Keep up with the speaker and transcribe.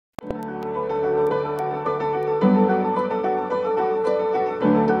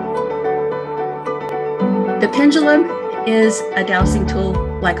The pendulum is a dowsing tool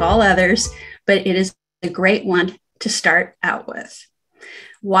like all others, but it is a great one to start out with.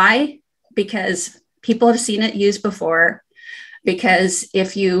 Why? Because people have seen it used before. Because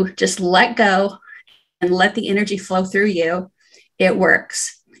if you just let go and let the energy flow through you, it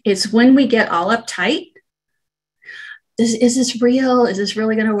works. It's when we get all uptight. Is this real? Is this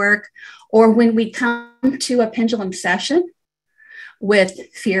really going to work? Or when we come to a pendulum session with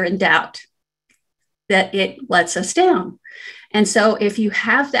fear and doubt, that it lets us down. And so if you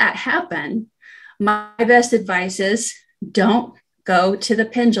have that happen, my best advice is don't go to the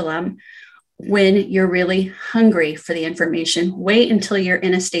pendulum when you're really hungry for the information. Wait until you're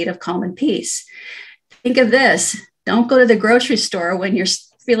in a state of calm and peace. Think of this. Don't go to the grocery store when you're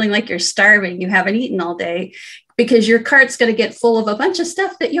feeling like you're starving, you haven't eaten all day, because your cart's going to get full of a bunch of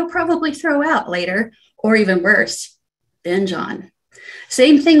stuff that you'll probably throw out later, or even worse, binge on.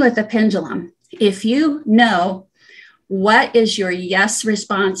 Same thing with the pendulum. If you know what is your yes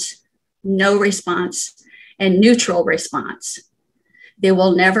response, no response, and neutral response, they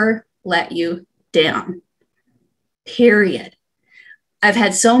will never let you down, period. I've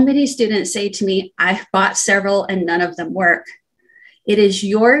had so many students say to me, I've bought several and none of them work. It is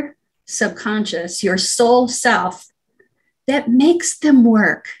your subconscious, your soul self, that makes them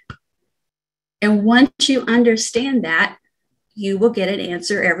work. And once you understand that, you will get an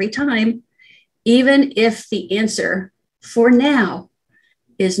answer every time, even if the answer for now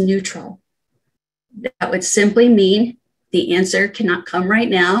is neutral. That would simply mean the answer cannot come right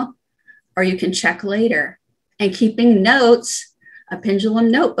now, or you can check later. And keeping notes, a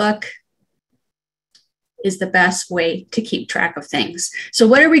pendulum notebook, is the best way to keep track of things. So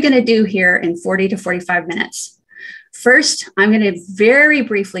what are we going to do here in 40 to 45 minutes? First, I'm going to very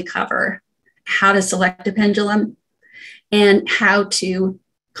briefly cover how to select a pendulum and how to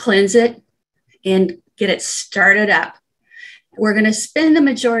cleanse it and get it started up. We're going to spend the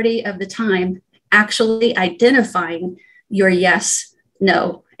majority of the time actually identifying your yes,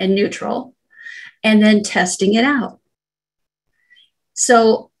 no, and neutral, and then testing it out.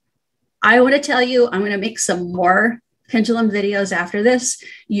 So I want to tell you, I'm going to make some more pendulum videos after this.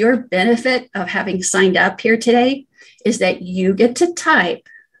 Your benefit of having signed up here today is that you get to type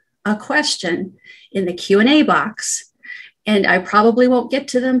a question in the Q&A box. And I probably won't get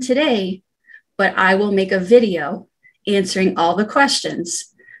to them today, but I will make a video answering all the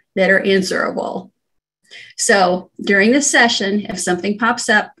questions that are answerable. So during this session, if something pops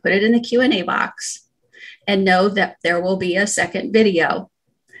up, put it in the Q&A box and know that there will be a second video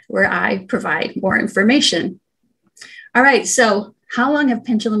where I provide more information. All right, so how long have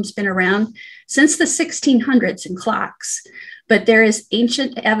pendulums been around? Since the 1600s in clocks, but there is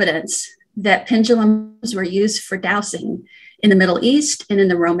ancient evidence that pendulums were used for dowsing in the Middle East and in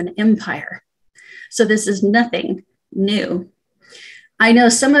the Roman Empire. So this is nothing new. I know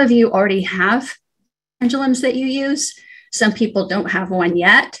some of you already have pendulums that you use. Some people don't have one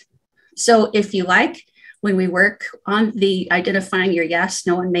yet. So if you like, when we work on the identifying your yes,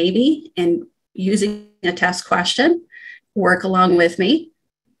 no, and maybe, and using a test question, work along with me.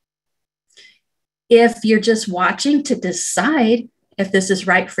 If you're just watching to decide if this is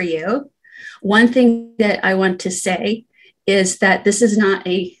right for you, one thing that I want to say is that this is not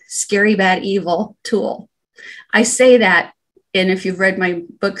a scary, bad, evil tool. I say that, and if you've read my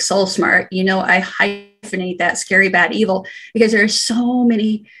book, Soul Smart, you know I hyphenate that scary, bad, evil, because there are so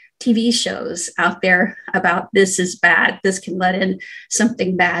many TV shows out there about this is bad, this can let in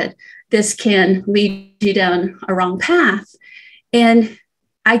something bad, this can lead you down a wrong path. And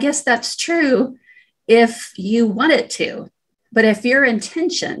I guess that's true if you want it to. But if your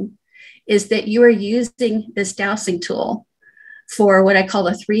intention is that you are using this dowsing tool for what I call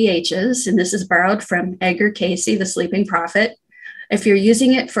the 3 H's, and this is borrowed from Edgar Cayce, the Sleeping Prophet, if you're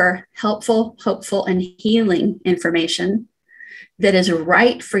using it for helpful, hopeful, and healing information that is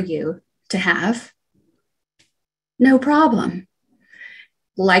right for you to have, no problem.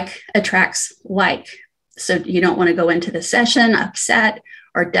 Like attracts like. So you don't want to go into the session upset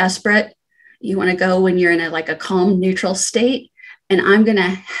or desperate. You want to go when you're in a calm, neutral state. And I'm going to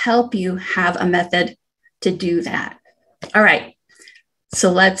help you have a method to do that. All right.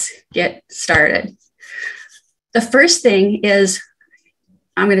 So let's get started. The first thing is,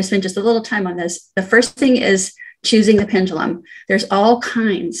 I'm going to spend just a little time on this. The first thing is choosing the pendulum. There's all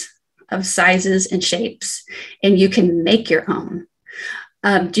kinds of sizes and shapes, and you can make your own.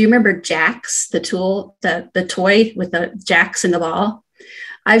 Do you remember jacks, the tool, the toy with the jacks and the ball?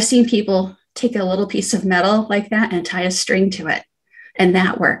 I've seen people take a little piece of metal like that and tie a string to it, and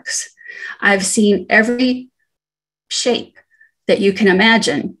that works. I've seen every shape that you can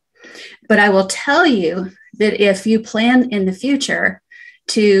imagine, but I will tell you that if you plan in the future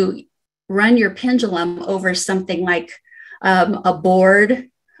to run your pendulum over something like a board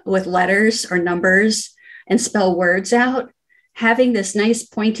with letters or numbers and spell words out, having this nice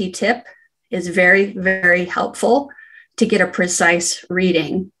pointy tip is very, very helpful to get a precise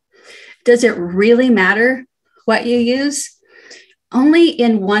reading. Does it really matter what you use? Only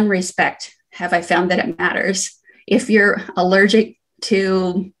in one respect have I found that it matters. If you're allergic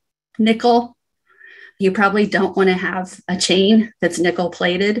to nickel, you probably don't want to have a chain that's nickel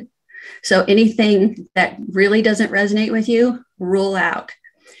plated. So anything that really doesn't resonate with you, rule out.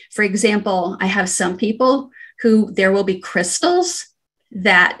 For example, I have some people who there will be crystals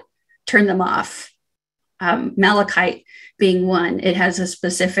that turn them off. Malachite being one, it has a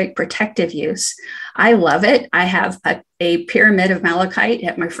specific protective use. I love it. I have a pyramid of malachite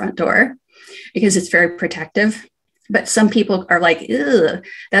at my front door because it's very protective. But some people are like, ugh,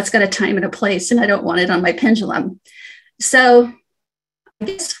 that's got a time and a place, and I don't want it on my pendulum. So I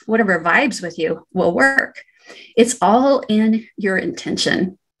guess whatever vibes with you will work. It's all in your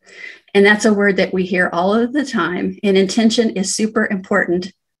intention. And that's a word that we hear all of the time. And intention is super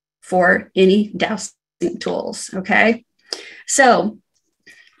important for any dowsing tools. Okay. So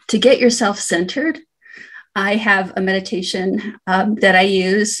to get yourself centered, I have a meditation that I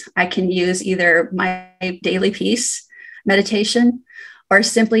use. I can use either my daily peace meditation or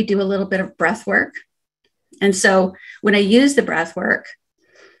simply do a little bit of breath work. And so when I use the breath work,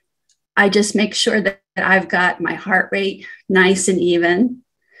 I just make sure that I've got my heart rate nice and even.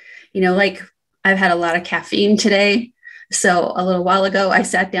 You know, like I've had a lot of caffeine today. So a little while ago, I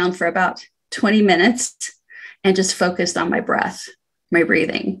sat down for about 20 minutes and just focused on my breath, my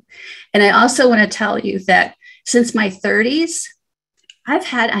breathing. And I also want to tell you that since my 30s, I've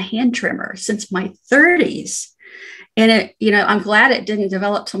had a hand tremor since my 30s. And I'm glad it didn't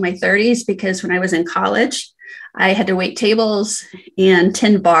develop till my 30s, because when I was in college, I had to wait tables and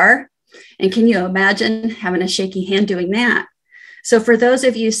tend bar. And can you imagine having a shaky hand doing that? So for those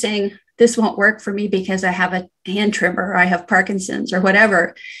of you saying, this won't work for me because I have a hand tremor, or I have Parkinson's or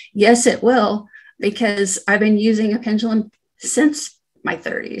whatever, yes, it will, because I've been using a pendulum since my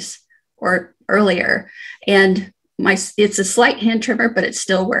 30s or earlier. And it's a slight hand tremor, but it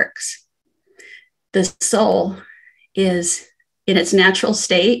still works. The soul is in its natural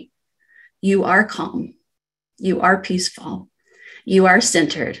state. You are calm. You are peaceful. You are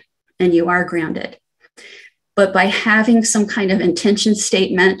centered, and you are grounded. But by having some kind of intention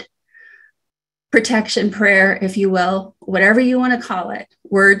statement, protection prayer, if you will, whatever you want to call it,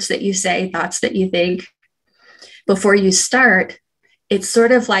 words that you say, thoughts that you think, before you start, it's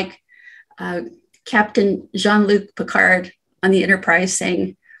sort of like Captain Jean-Luc Picard on the Enterprise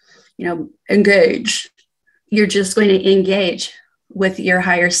saying, engage. You're just going to engage with your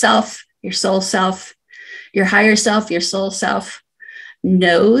higher self, your soul self. Your higher self, your soul self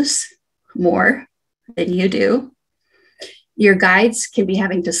knows more than you do. Your guides can be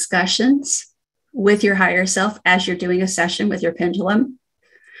having discussions with your higher self as you're doing a session with your pendulum.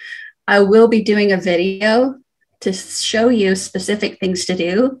 I will be doing a video to show you specific things to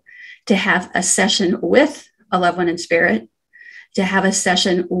do, to have a session with a loved one in spirit, to have a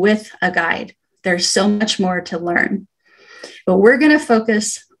session with a guide. There's so much more to learn, but we're going to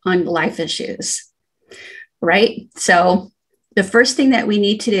focus on life issues, right? So the first thing that we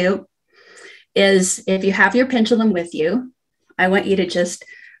need to do is, if you have your pendulum with you, I want you to just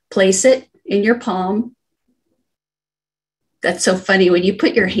place it in your palm. That's so funny. When you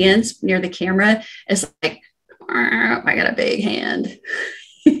put your hands near the camera, it's like, I got a big hand.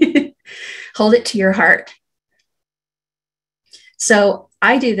 Hold it to your heart. So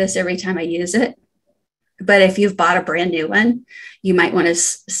I do this every time I use it. But if you've bought a brand new one, you might want to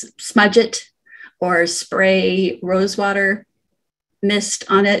smudge it or spray rose water mist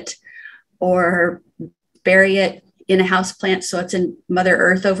on it, or bury it in a house plant so it's in Mother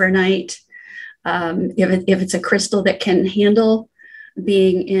Earth overnight. If it's a crystal that can handle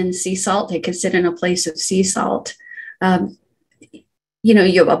being in sea salt, it can sit in a place of sea salt. You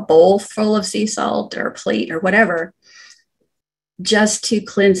have a bowl full of sea salt or a plate or whatever, just to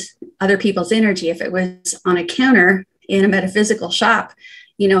cleanse other people's energy. If it was on a counter in a metaphysical shop,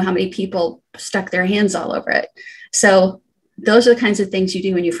 you know how many people stuck their hands all over it. So those are the kinds of things you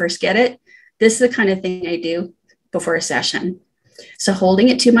do when you first get it. This is the kind of thing I do before a session. So holding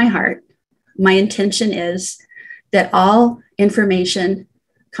it to my heart, my intention is that all information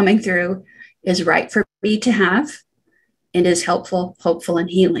coming through is right for me to have and is helpful, hopeful, and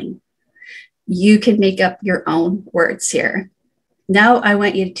healing. You can make up your own words here. Now I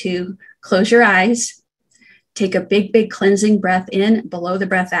want you to close your eyes, take a big, big cleansing breath in, blow the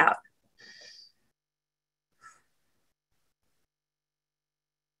breath out.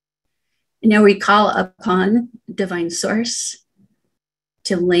 Now we call upon divine source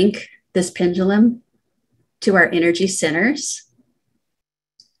to link this pendulum to our energy centers.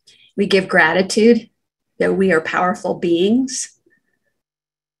 We give gratitude that we are powerful beings,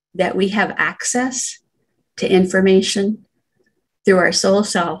 that we have access to information through our soul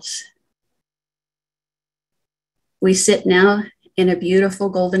selves. We sit now in a beautiful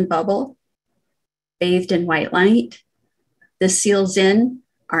golden bubble, bathed in white light. This seals in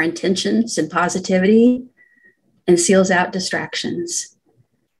our intentions and positivity and seals out distractions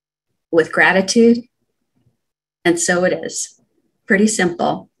with gratitude. And so it is. Pretty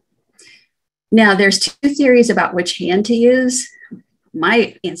simple. Now, there's two theories about which hand to use.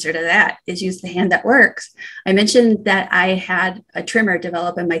 My answer to that is use the hand that works. I mentioned that I had a tremor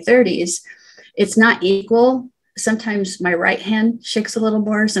develop in my 30s. It's not equal. Sometimes my right hand shakes a little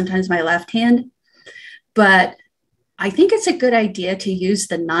more, sometimes my left hand. But I think it's a good idea to use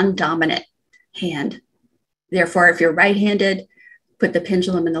the non-dominant hand. Therefore, if you're right-handed, put the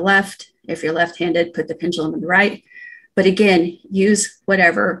pendulum in the left. If you're left-handed, put the pendulum in the right. But again, use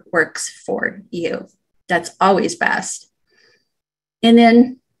whatever works for you. That's always best. And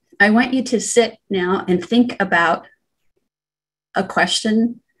then I want you to sit now and think about a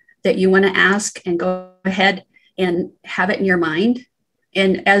question that you want to ask and go ahead and have it in your mind.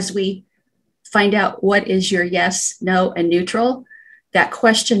 And as we find out what is your yes, no, and neutral, that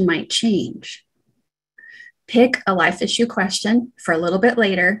question might change. Pick a life issue question for a little bit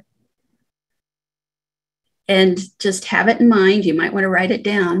later and just have it in mind. You might want to write it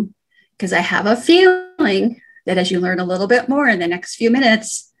down, because I have a feeling that as you learn a little bit more in the next few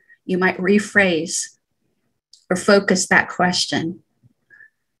minutes, you might rephrase or focus that question.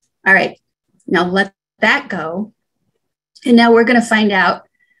 All right, now let that go. And now we're going to find out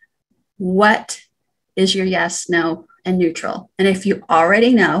what is your yes, no, and neutral. And if you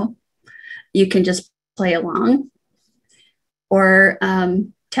already know, you can just play along or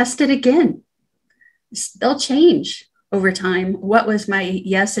test it again. They'll change over time. What was my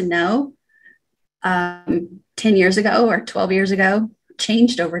yes and no 10 years ago or 12 years ago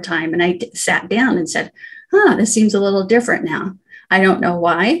changed over time. And I sat down and said, this seems a little different now. I don't know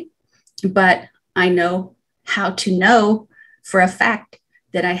why, but I know how to know for a fact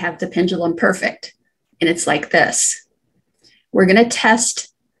that I have the pendulum perfect. And it's like this. We're going to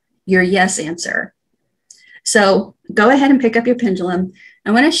test your yes answer. So go ahead and pick up your pendulum.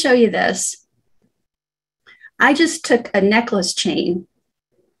 I want to show you this. I just took a necklace chain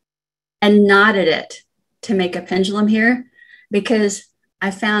and knotted it to make a pendulum here, because I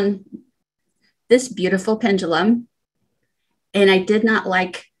found this beautiful pendulum and I did not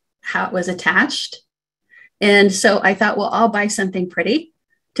like how it was attached. And so I thought, well, I'll buy something pretty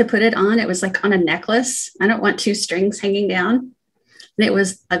to put it on. It was like on a necklace. I don't want two strings hanging down. And it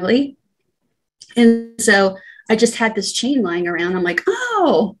was ugly. And so I just had this chain lying around. I'm like,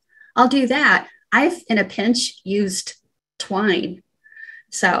 oh, I'll do that. I've, in a pinch, used twine.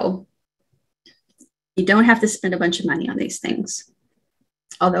 So you don't have to spend a bunch of money on these things,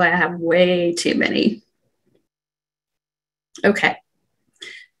 although I have way too many. Okay.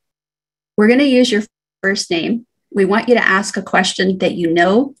 We're going to use your first name. We want you to ask a question that you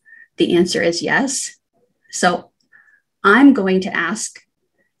know the answer is yes. So I'm going to ask,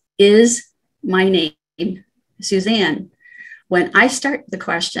 is my name Suzanne? When I start the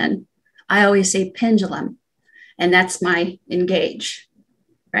question, I always say pendulum, and that's my engage,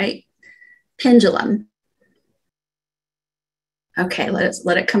 right? Pendulum. Okay,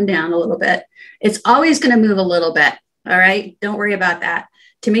 let it come down a little bit. It's always going to move a little bit, all right? Don't worry about that.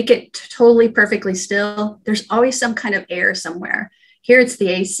 To make it totally perfectly still, there's always some kind of air somewhere. Here it's the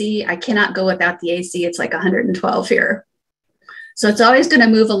AC. I cannot go without the AC. It's like 112 here. So it's always going to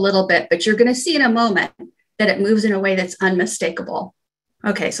move a little bit, but you're going to see in a moment that it moves in a way that's unmistakable.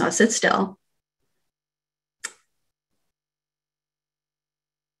 Okay, so I'll sit still.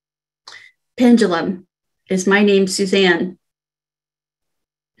 Pendulum. Is my name Suzanne?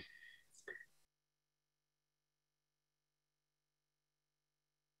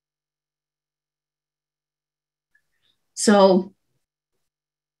 So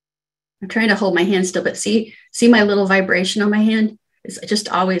I'm trying to hold my hand still, but see my little vibration on my hand? It's just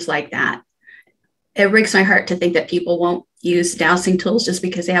always like that. It breaks my heart to think that people won't use dowsing tools just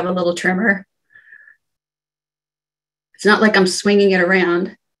because they have a little tremor. It's not like I'm swinging it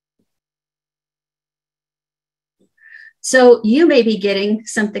around. So you may be getting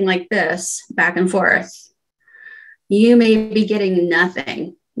something like this back and forth. You may be getting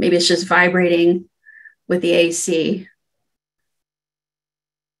nothing. Maybe it's just vibrating with the AC.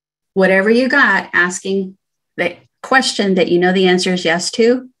 Whatever you got, asking the question that you know the answer is yes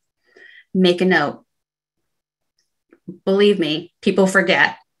to, make a note. Believe me, people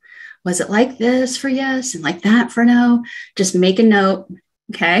forget. Was it like this for yes and like that for no? Just make a note.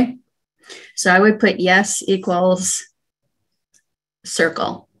 Okay. So I would put yes equals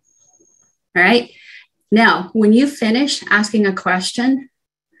circle. All right. Now, when you finish asking a question,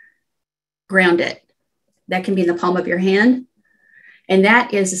 ground it. That can be in the palm of your hand. And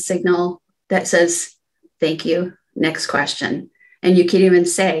that is a signal that says, thank you, next question. And you can even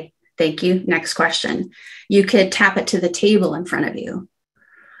say, thank you, next question. You could tap it to the table in front of you.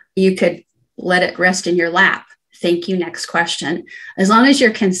 You could let it rest in your lap. Thank you, next question. As long as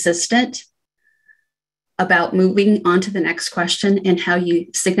you're consistent about moving on to the next question and how you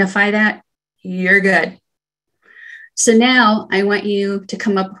signify that, you're good. So now I want you to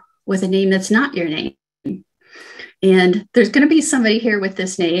come up with a name that's not your name. And there's going to be somebody here with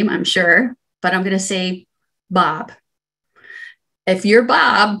this name, I'm sure, but I'm going to say Bob. If you're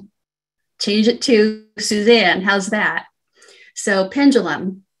Bob, change it to Suzanne. How's that? So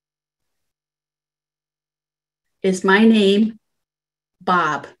Pendulum is my name,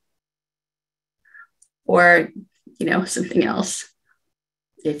 Bob, or, something else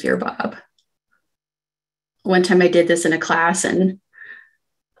if you're Bob. One time I did this in a class and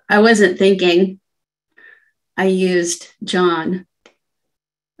I wasn't thinking. I used John.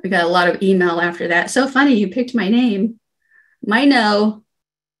 I got a lot of email after that. So funny, you picked my name. My no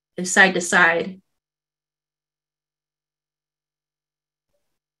is side to side.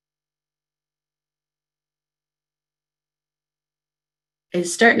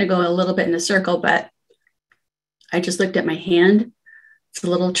 It's starting to go a little bit in a circle, but I just looked at my hand. It's a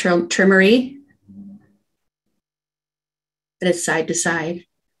little trimmery, but it's side to side.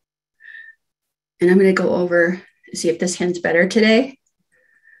 And I'm going to go over and see if this hand's better today.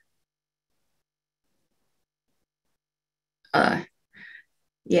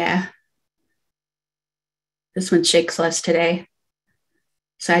 Yeah. This one shakes less today,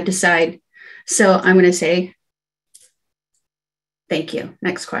 side to side. So I'm going to say, thank you.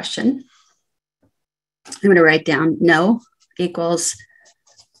 Next question. I'm going to write down no equals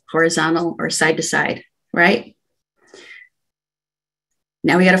horizontal or side to side, right?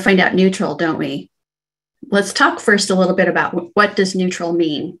 Now we got to find out neutral, don't we? Let's talk first a little bit about what does neutral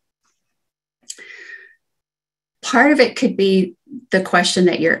mean. Part of it could be the question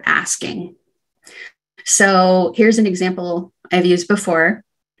that you're asking. So here's an example I've used before.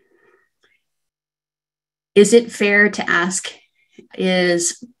 Is it fair to ask,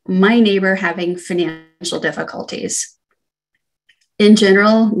 is my neighbor having financial difficulties? In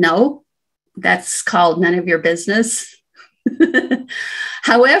general, no. That's called none of your business.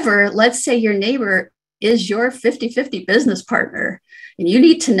 However, let's say your neighbor is your 50-50 business partner, and you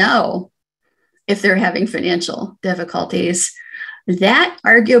need to know if they're having financial difficulties. That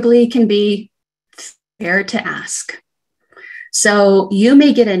arguably can be fair to ask. So you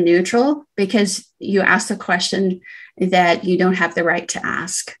may get a neutral because you asked a question that you don't have the right to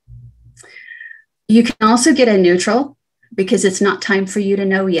ask. You can also get a neutral because it's not time for you to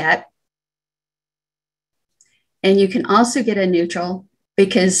know yet. And you can also get a neutral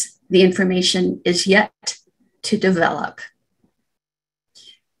because the information is yet to develop.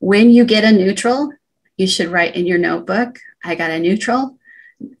 When you get a neutral, you should write in your notebook, I got a neutral,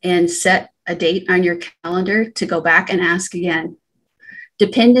 and set a date on your calendar to go back and ask again.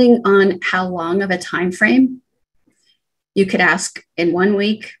 Depending on how long of a time frame, you could ask in 1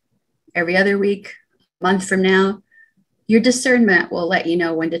 week, every other week, a month from now. Your discernment will let you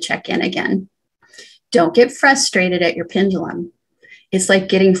know when to check in again. Don't get frustrated at your pendulum. It's like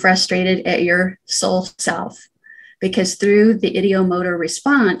getting frustrated at your soul self, because through the ideomotor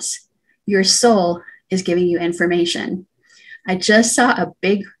response, your soul is giving you information. I just saw a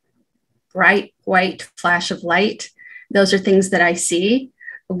big, bright white flash of light. Those are things that I see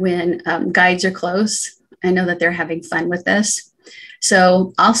when guides are close. I know that they're having fun with this.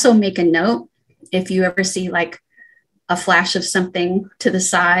 So also make a note if you ever see like a flash of something to the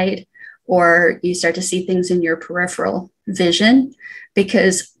side, or you start to see things in your peripheral vision,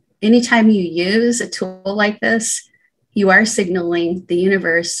 because anytime you use a tool like this, you are signaling the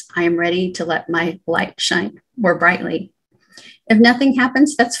universe, I am ready to let my light shine more brightly. If nothing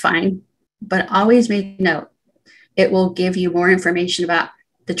happens, that's fine, but always make a note. It will give you more information about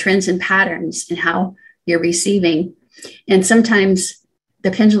the trends and patterns and how you're receiving. And sometimes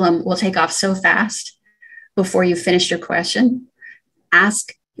the pendulum will take off so fast before you finish your question.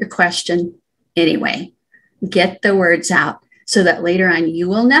 Ask your question anyway. Get the words out so that later on you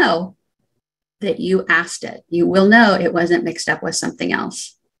will know that you asked it. You will know it wasn't mixed up with something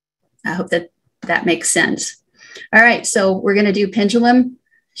else. I hope that that makes sense. All right, so we're going to do pendulum,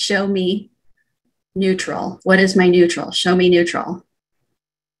 show me neutral. What is my neutral? Show me neutral.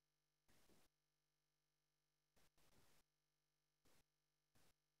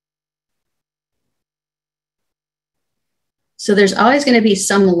 So there's always going to be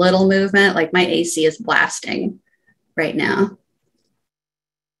some little movement, like my AC is blasting right now.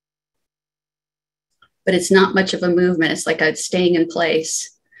 But it's not much of a movement. It's like it's staying in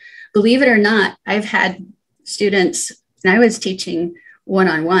place. Believe it or not, I've had students, and I was teaching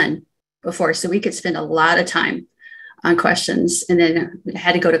one-on-one before, so we could spend a lot of time on questions, and then I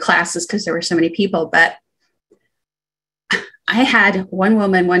had to go to classes because there were so many people. But I had one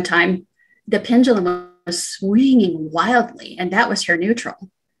woman one time, the pendulum was swinging wildly, and that was her neutral.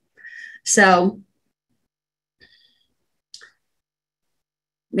 So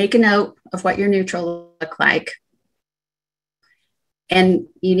make a note of what your neutral look like. And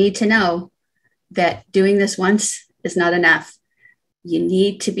you need to know that doing this once is not enough. You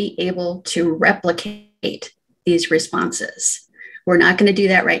need to be able to replicate these responses. We're not going to do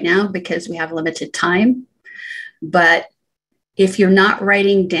that right now because we have limited time. But if you're not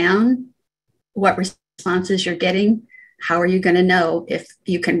writing down what responses you're getting, how are you going to know if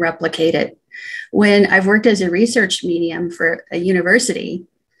you can replicate it? When I've worked as a research medium for a university,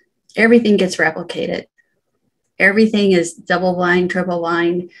 everything gets replicated. Everything is double blind, triple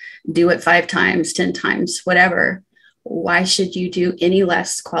blind, do it 5 times, 10 times, whatever. Why should you do any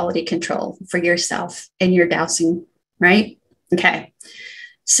less quality control for yourself and your dowsing, right? Okay.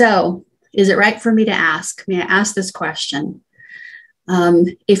 So is it right for me to ask? May I ask this question?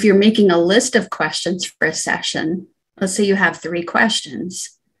 If you're making a list of questions for a session, let's say you have 3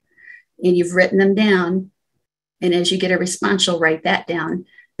 questions and you've written them down. And as you get a response, you'll write that down.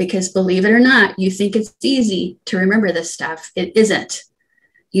 Because believe it or not, you think it's easy to remember this stuff. It isn't.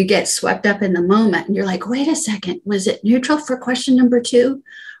 You get swept up in the moment and you're like, wait a second, was it neutral for question number 2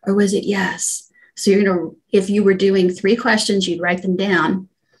 or was it yes? So you're gonna, if you were doing 3 questions, you'd write them down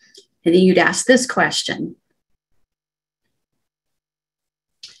and then you'd ask this question.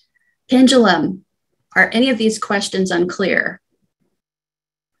 Pendulum, are any of these questions unclear?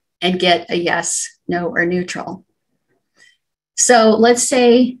 And get a yes, no, or neutral. So let's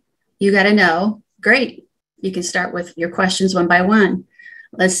say you got a no. Great. You can start with your questions one by one.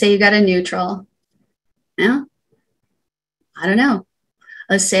 Let's say you got a neutral. Well, I don't know.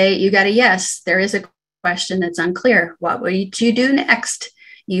 Let's say you got a yes. There is a question that's unclear. What would you do next?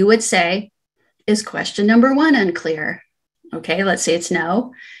 You would say, is question number 1 unclear? Okay, let's say it's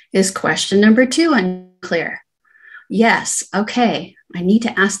no. Is question number 2 unclear? Yes. Okay, I need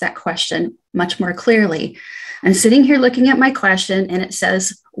to ask that question much more clearly. I'm sitting here looking at my question and it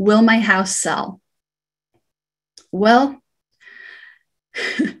says, will my house sell? Well,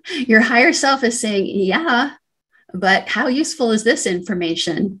 your higher self is saying, yeah, but how useful is this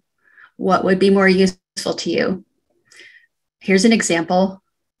information? What would be more useful to you? Here's an example.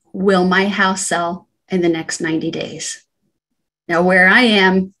 Will my house sell in the next 90 days? Now, where I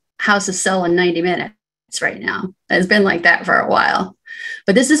am, houses sell in 90 minutes right now. It's been like that for a while.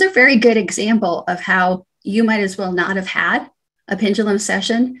 But this is a very good example of how you might as well not have had a pendulum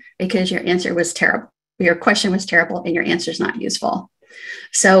session because your answer was terrible. Your question was terrible and your answer is not useful.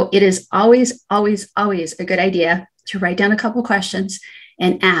 So it is always, always, always a good idea to write down a couple questions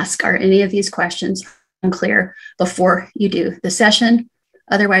and ask, are any of these questions unclear before you do the session?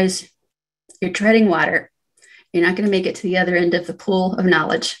 Otherwise, you're treading water. You're not going to make it to the other end of the pool of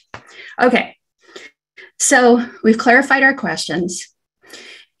knowledge. Okay, so we've clarified our questions.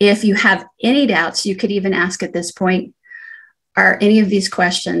 If you have any doubts, you could even ask at this point, are any of these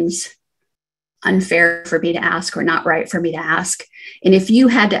questions unfair for me to ask or not right for me to ask? And if you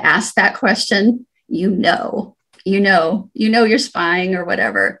had to ask that question, you're spying or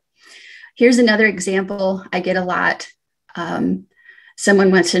whatever. Here's another example I get a lot.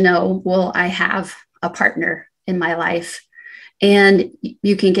 Someone wants to know, will I have a partner in my life? And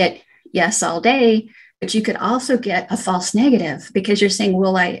you can get yes all day, but you could also get a false negative because you're saying,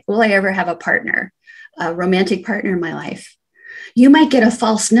 will I ever have a partner, a romantic partner in my life? You might get a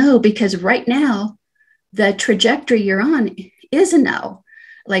false no because right now the trajectory you're on is a no.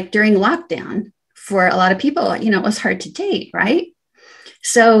 Like during lockdown, for a lot of people, it was hard to date, right?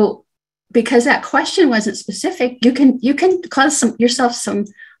 So because that question wasn't specific, you can cause yourself some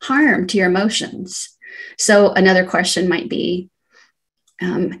harm to your emotions. So another question might be,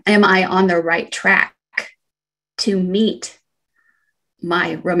 am I on the right track to meet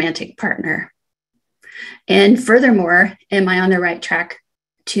my romantic partner? And furthermore, am I on the right track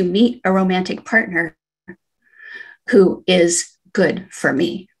to meet a romantic partner who is good for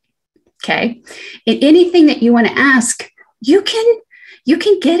me? Okay. And anything that you want to ask, you You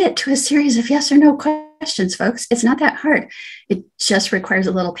can get it to a series of yes or no questions, folks. It's not that hard. It just requires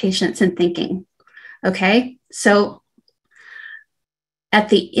a little patience and thinking. Okay. So at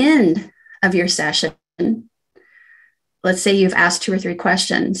the end of your session, let's say you've asked 2 or 3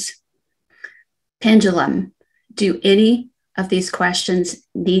 questions. Pendulum, do any of these questions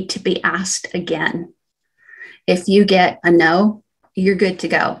need to be asked again? If you get a no, you're good to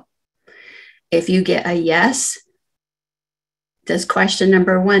go. If you get a yes, does question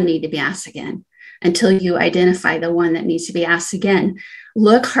number 1 need to be asked again? Until you identify the one that needs to be asked again.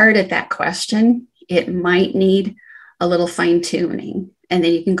 Look hard at that question. It might need a little fine tuning, and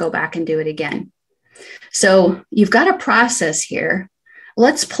then you can go back and do it again. So you've got a process here.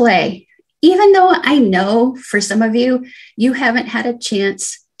 Let's play. Even though I know for some of you, you haven't had a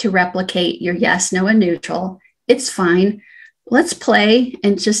chance to replicate your yes, no, and neutral, it's fine. Let's play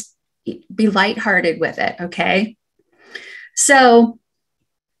and just be lighthearted with it, okay? So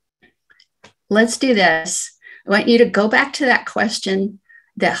let's do this. I want you to go back to that question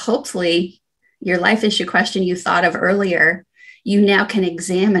that hopefully your life issue question you thought of earlier. You now can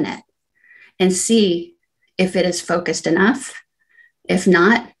examine it and see if it is focused enough. If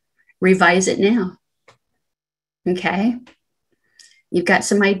not, revise it now. Okay. You've got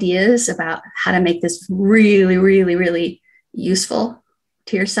some ideas about how to make this really, really, really useful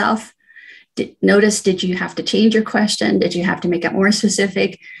to yourself. Notice, did you have to change your question? Did you have to make it more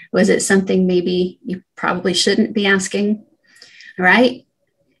specific? Was it something maybe you probably shouldn't be asking? All right.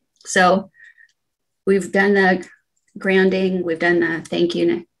 So we've done the grounding. We've done the thank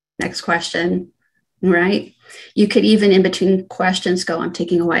you. Next question. Right. You could even in between questions go, I'm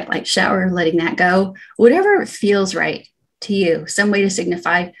taking a white light shower, letting that go, whatever feels right to you, some way to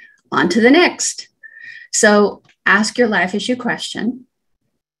signify on to the next. So ask your life issue question.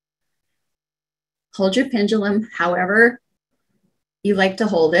 Hold your pendulum however you like to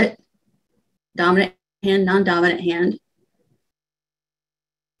hold it. Dominant hand, non-dominant hand.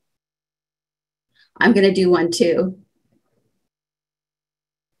 I'm going to do one too.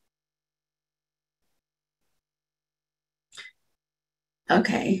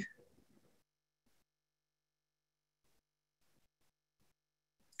 Okay.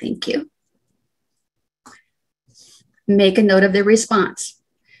 Thank you. Make a note of the response.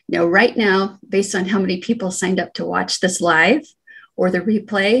 Now, right now, based on how many people signed up to watch this live or the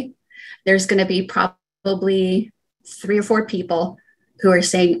replay, there's going to be probably 3 or 4 people who are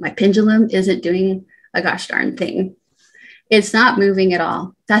saying, my pendulum isn't doing a gosh darn thing. It's not moving at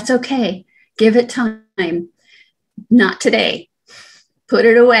all. That's okay. Give it time. Not today. Put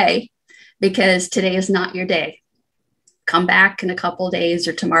it away because today is not your day. Come back in a couple of days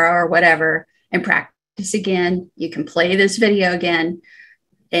or tomorrow or whatever and practice again. You can play this video again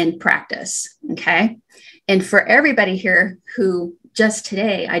and practice, okay? And for everybody here who just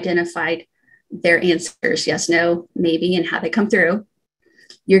today identified their answers, yes, no, maybe, and how they come through,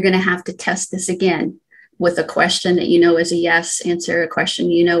 you're going to have to test this again with a question that you know is a yes answer, a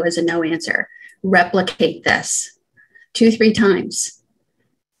question you know is a no answer. Replicate this 2, 3 times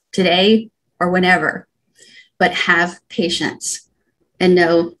today or whenever, but have patience and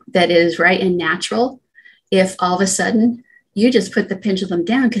know that it is right and natural if all of a sudden you just put the pendulum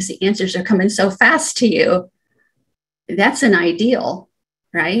down because the answers are coming so fast to you. That's an ideal,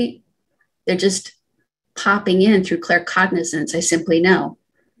 right? They're just popping in through claircognizance. I simply know.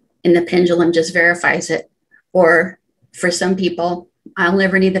 And the pendulum just verifies it. Or for some people, I'll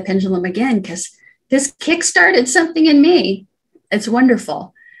never need the pendulum again because this kickstarted something in me. It's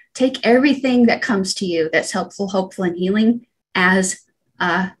wonderful. Take everything that comes to you that's helpful, hopeful, and healing as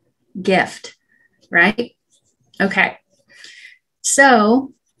a gift, right? Okay.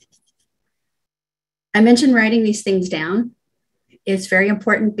 So I mentioned writing these things down. It's very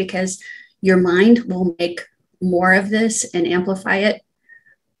important because your mind will make more of this and amplify it.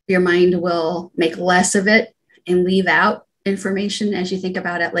 Your mind will make less of it and leave out information as you think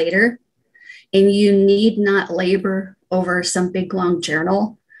about it later. And you need not labor over some big long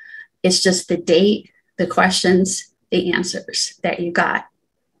journal. It's just the date, the questions, the answers that you got.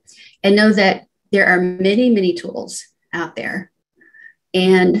 And know that there are many, many tools out there.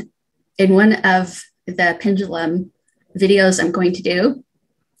 And in one of the pendulum videos I'm going to do,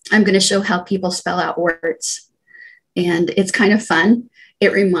 I'm going to show how people spell out words. And it's kind of fun.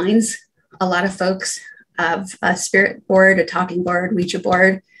 It reminds a lot of folks of a spirit board, a talking board, Ouija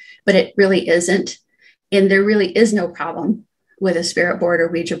board, but it really isn't. And there really is no problem with a spirit board or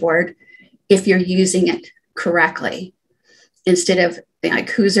Ouija board if you're using it correctly. Instead of like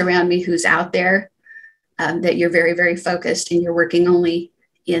who's around me, who's out there, that you're very, very focused and you're working only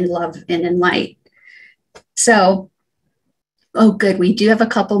in love and in light. So Oh, good. We do have a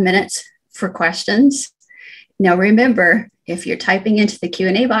couple minutes for questions. Now, remember, if you're typing into the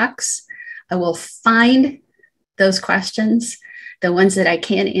Q&A box, I will find those questions, the ones that I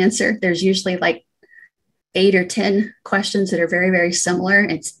can answer. There's usually like 8 or 10 questions that are very, very similar.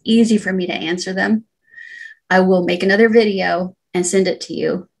 It's easy for me to answer them. I will make another video and send it to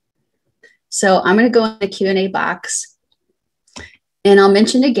you. So I'm going to go in the Q&A box, and I'll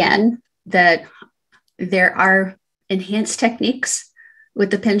mention again that there are enhanced techniques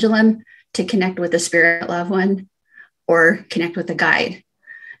with the pendulum to connect with a spirit loved one or connect with a guide.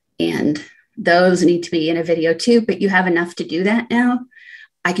 And those need to be in a video too, but you have enough to do that now.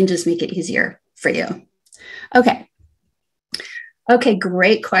 I can just make it easier for you. Okay. Okay,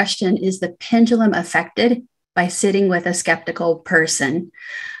 great question. Is the pendulum affected by sitting with a skeptical person?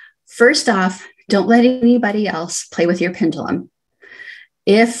 First off, don't let anybody else play with your pendulum.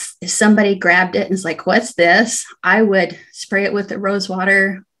 If somebody grabbed it and is like, what's this? I would spray it with the rose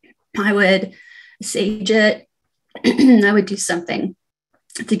water. I would sage it. I would do something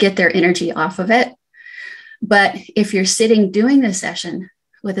to get their energy off of it. But if you're sitting doing the session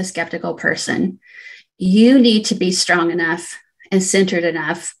with a skeptical person, you need to be strong enough and centered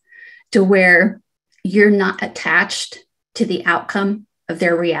enough to where you're not attached to the outcome of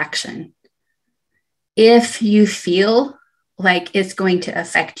their reaction. If you feel like it's going to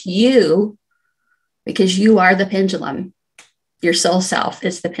affect you because you are the pendulum, your soul self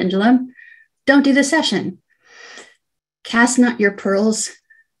is the pendulum, don't do the session. Cast not your pearls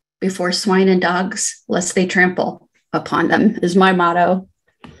before swine and dogs, lest they trample upon them, is my motto.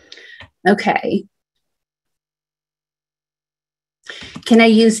 Okay. Can I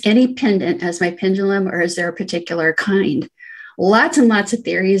use any pendant as my pendulum, or is there a particular kind? Lots and lots of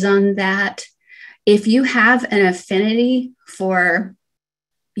theories on that. If you have an affinity for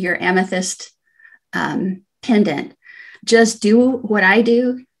your amethyst pendant, just do what I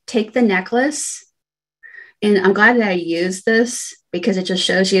do. Take the necklace. And I'm glad that I use this because it just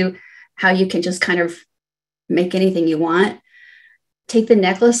shows you how you can just kind of make anything you want. Take the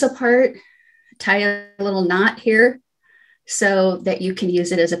necklace apart, tie a little knot here so that you can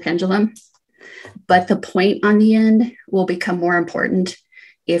use it as a pendulum. But the point on the end will become more important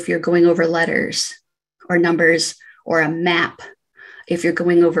if you're going over letters or numbers or a map, if you're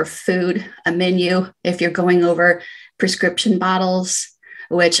going over food, a menu, if you're going over prescription bottles,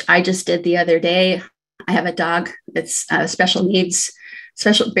 which I just did the other day. I have a dog that's special needs.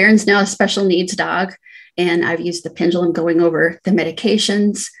 Baron's now a special needs dog. And I've used the pendulum going over the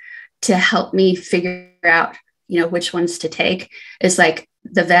medications to help me figure out, which ones to take. It's like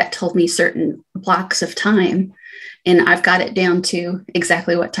the vet told me certain blocks of time, and I've got it down to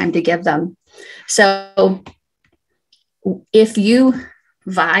exactly what time to give them. So if you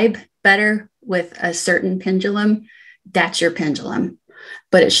vibe better with a certain pendulum, that's your pendulum,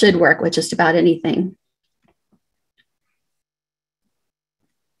 but it should work with just about anything.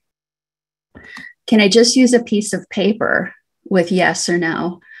 Can I just use a piece of paper with yes or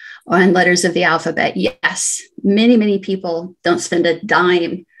no on letters of the alphabet? Yes. Many, many people don't spend a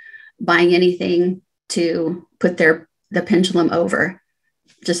dime buying anything to put the pendulum over.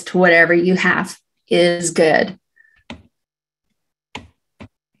 Just whatever you have is good.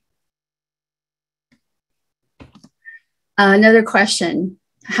 Another question,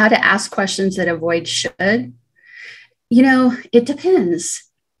 how to ask questions that avoid should? It depends.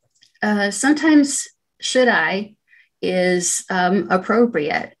 Sometimes should I is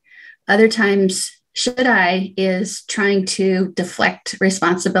appropriate. Other times should I is trying to deflect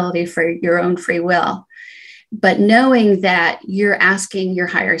responsibility for your own free will. But knowing that you're asking your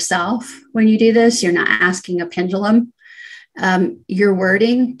higher self when you do this, you're not asking a pendulum. Your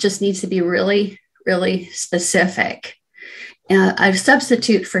wording just needs to be really, really specific. A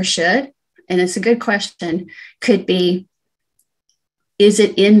substitute for should, and it's a good question, could be, is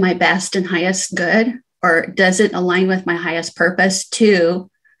it in my best and highest good, or does it align with my highest purpose to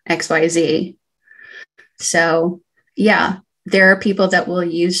XYZ? So yeah, there are people that will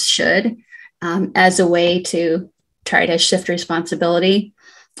use should as a way to try to shift responsibility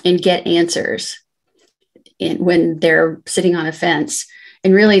and get answers when they're sitting on a fence.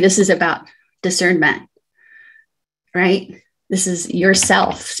 And really, this is about discernment, right? This is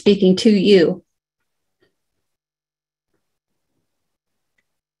yourself speaking to you.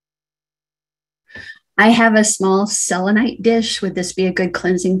 I have a small selenite dish. Would this be a good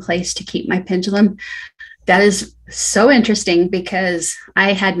cleansing place to keep my pendulum? That is so interesting because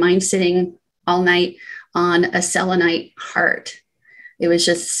I had mine sitting all night on a selenite heart. It was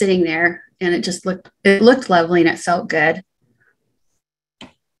just sitting there and it looked lovely and it felt good.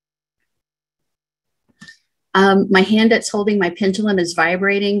 My hand that's holding my pendulum is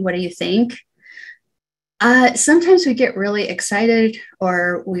vibrating. What do you think? Sometimes we get really excited,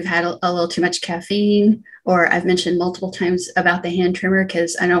 or we've had a little too much caffeine, or I've mentioned multiple times about the hand trimmer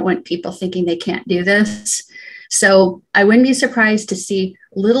because I don't want people thinking they can't do this. So I wouldn't be surprised to see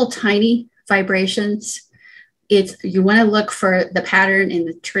little tiny vibrations. You want to look for the pattern and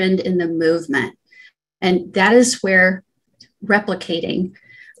the trend in the movement. And that is where replicating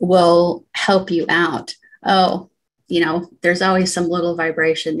will help you out. Oh, there's always some little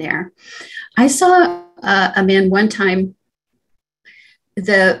vibration there. I saw a man one time,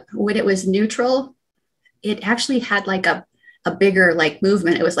 when it was neutral, it actually had like a bigger like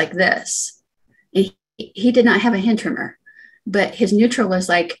movement. It was like this. And he did not have a hand trimmer, but his neutral was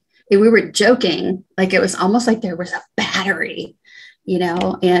like, we were joking, like it was almost like there was a battery,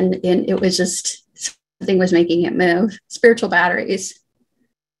 and it was just something was making it move. Spiritual batteries.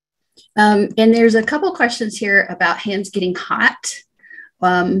 And there's a couple questions here about hands getting hot,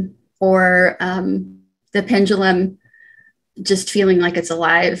 or the pendulum just feeling like it's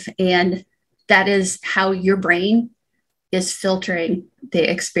alive. And that is how your brain is filtering the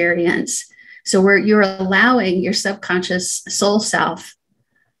experience. So you're allowing your subconscious soul self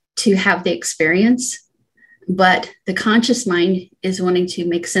to have the experience, but the conscious mind is wanting to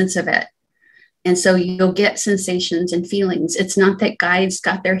make sense of it. And so you'll get sensations and feelings. It's not that guides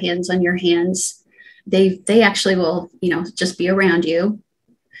got their hands on your hands. They actually will, just be around you.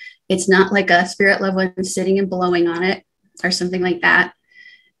 It's not like a spirit loved one sitting and blowing on it or something like that.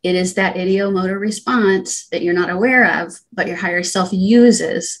 It is that ideomotor response that you're not aware of, but your higher self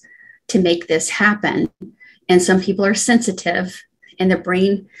uses to make this happen. And some people are sensitive, and the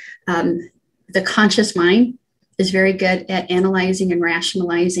brain, the conscious mind is very good at analyzing and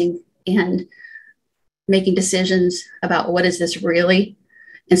rationalizing and making decisions about what is this really.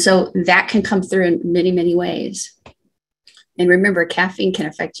 And so that can come through in many, many ways. And remember, caffeine can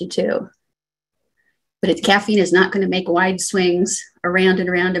affect you too. But caffeine is not going to make wide swings around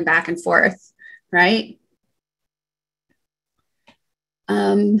and back and forth, right?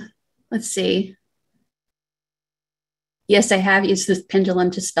 Let's see. Yes, I have used this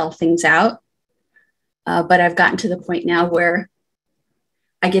pendulum to spell things out, but I've gotten to the point now where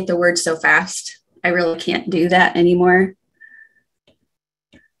I get the words so fast, I really can't do that anymore.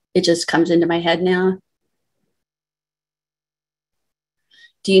 It just comes into my head now.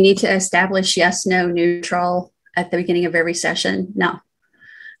 Do you need to establish yes, no, neutral at the beginning of every session? No.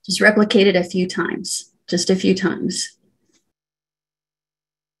 Just replicate it a few times, just a few times.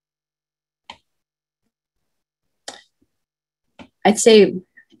 I'd say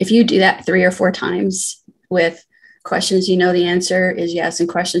if you do that 3 or 4 times with questions the answer is yes, and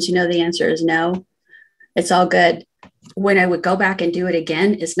questions the answer is no, it's all good. When I would go back and do it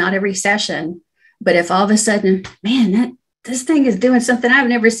again, it's not every session, but if all of a sudden, man, this thing is doing something I've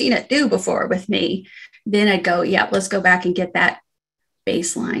never seen it do before with me, then I'd go, yeah, let's go back and get that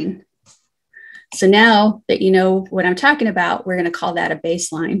baseline. So now that you know what I'm talking about, we're going to call that a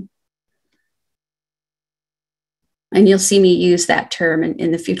baseline. And you'll see me use that term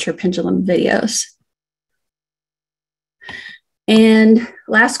in the future pendulum videos. And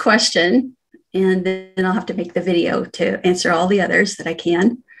last question, and then I'll have to make the video to answer all the others that I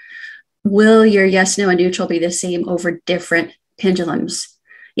can. Will your yes, no, and neutral be the same over different pendulums?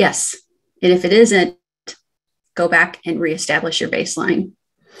 Yes. And if it isn't, go back and reestablish your baseline,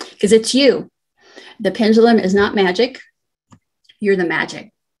 because it's you. The pendulum is not magic. You're the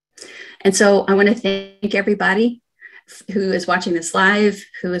magic. And so I want to thank everybody who is watching this live,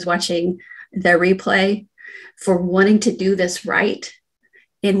 who is watching the replay, for wanting to do this right.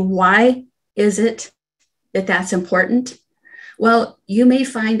 And why is it that that's important? Well, you may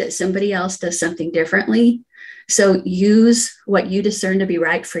find that somebody else does something differently. So use what you discern to be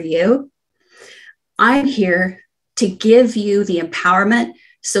right for you. I'm here to give you the empowerment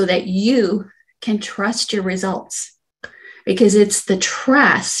so that you can trust your results, because it's the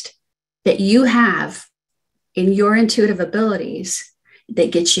trust that you have in your intuitive abilities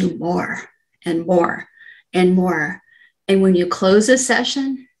that gets you more and more and more. And when you close a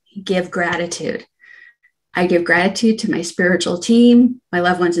session, give gratitude. I give gratitude to my spiritual team, my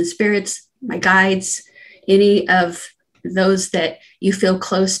loved ones in spirits, my guides, any of those that you feel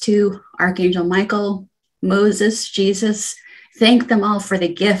close to, Archangel Michael, Moses, Jesus. Thank them all for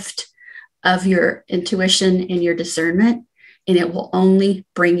the gift of your intuition and your discernment, and it will only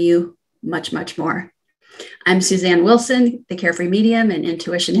bring you much, much more. I'm Suzanne Wilson, the Carefree Medium and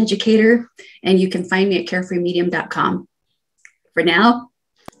Intuition Educator, and you can find me at carefreemedium.com. For now,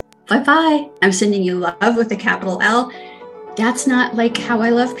 bye-bye. I'm sending you love with a capital L. That's not like how I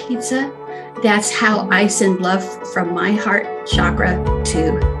love pizza. That's how I send love from my heart chakra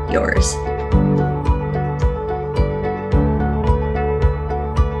to yours.